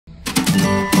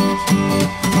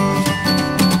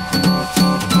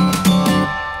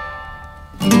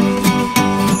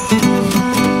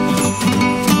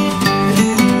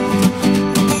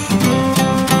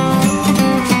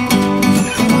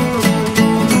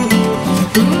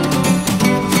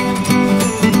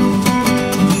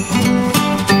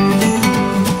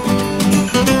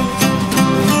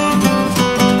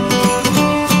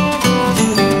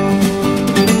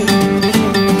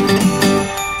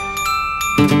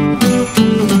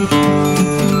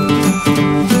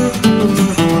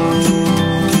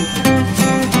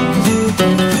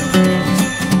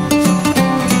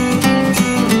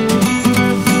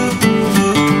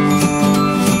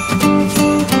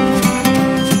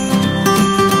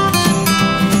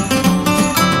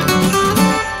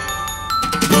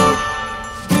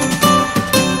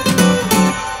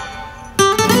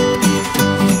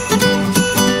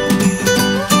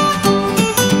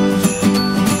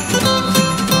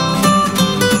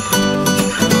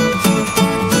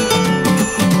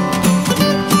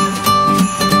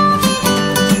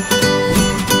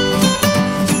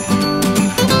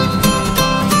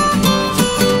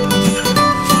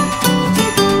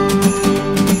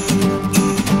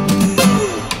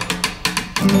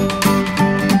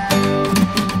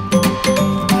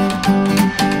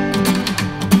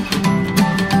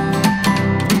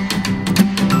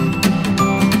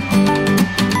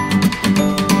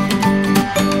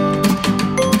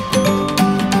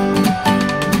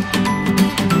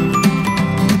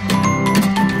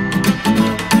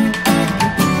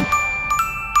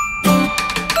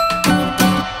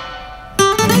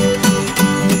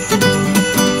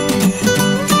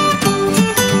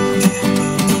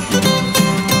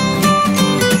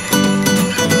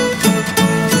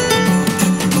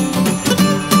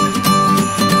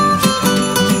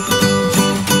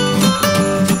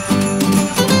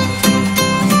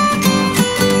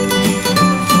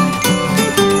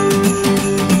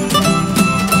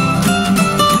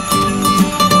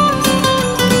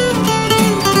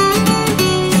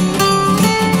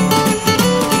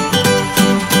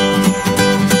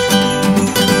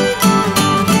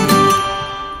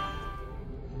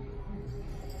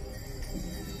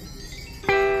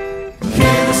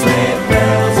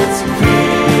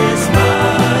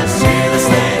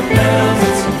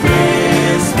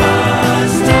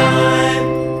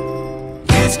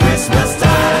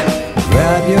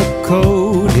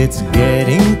It's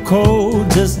getting cold,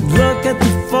 just look at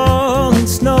the falling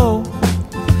snow.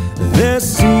 There's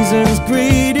season's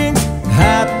greetings,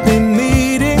 happy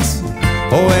meetings,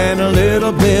 oh, and a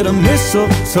little bit of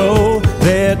mistletoe.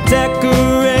 They're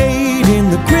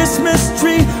decorating the Christmas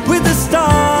tree with a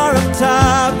star up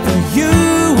top for you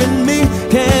and me.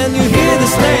 Can you hear the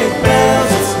sleigh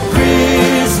bells? It's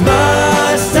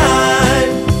Christmas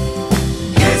time.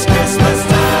 It's Christmas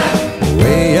time.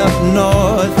 Way up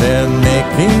north they're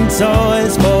making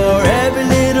toys for every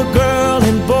little girl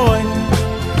and boy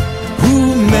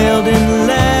who mailed in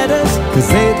letters, 'cause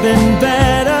they've been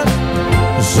better,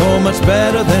 so much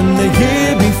better than the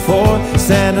year before.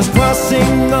 Santa's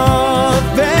crossing off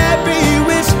every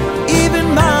wish,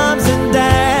 even moms and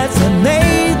dads have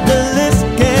made the list.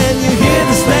 Can you hear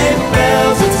the sleigh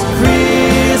bells? It's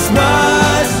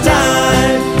Christmas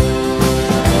time.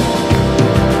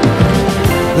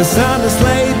 The sound of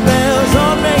sleigh bells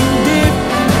on reindeer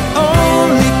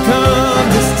only come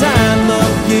this time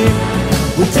of year.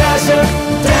 With Dasher,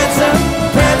 Dancer,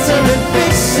 Prancer, and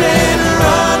Vixen,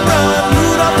 run, run,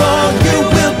 Rudolph, all you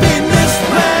will be missed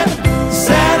when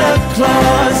Santa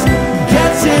Claus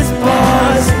gets his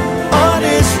paws on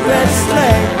his red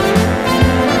sleigh.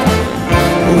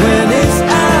 When his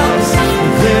elves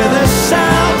hear the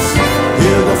shouts,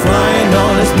 he'll go flying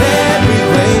on his merry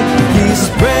way. He's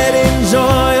spreading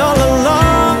joy all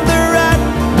along the ride,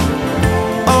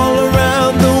 all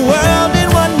around the world in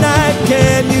one night.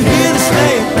 Can you hear the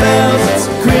sleigh bells? It's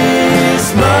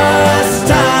Christmas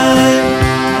time.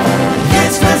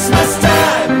 It's Christmas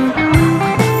time.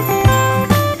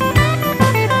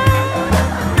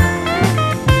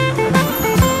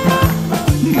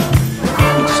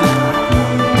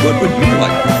 What would you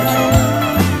like?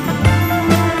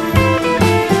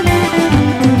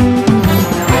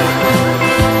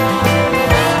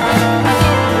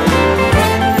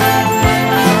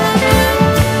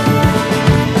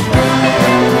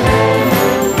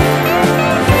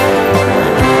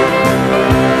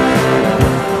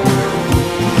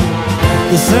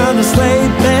 The sound of sleigh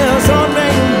bells on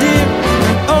reindeer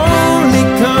only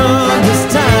come this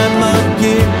time of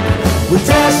year. With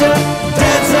Dasher,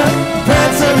 Dancer,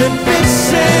 Prancer, and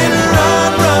Vixen,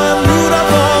 run, run,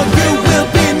 Rudolph, all you will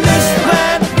be missed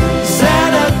when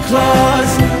Santa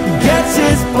Claus gets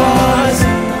his paws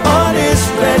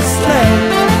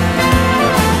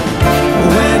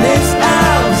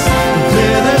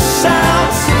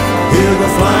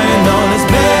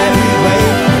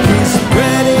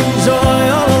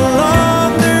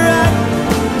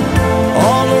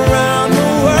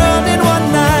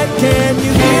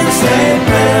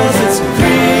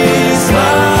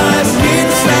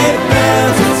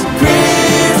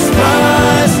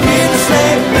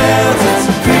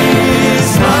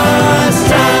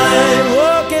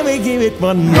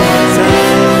one more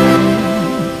time.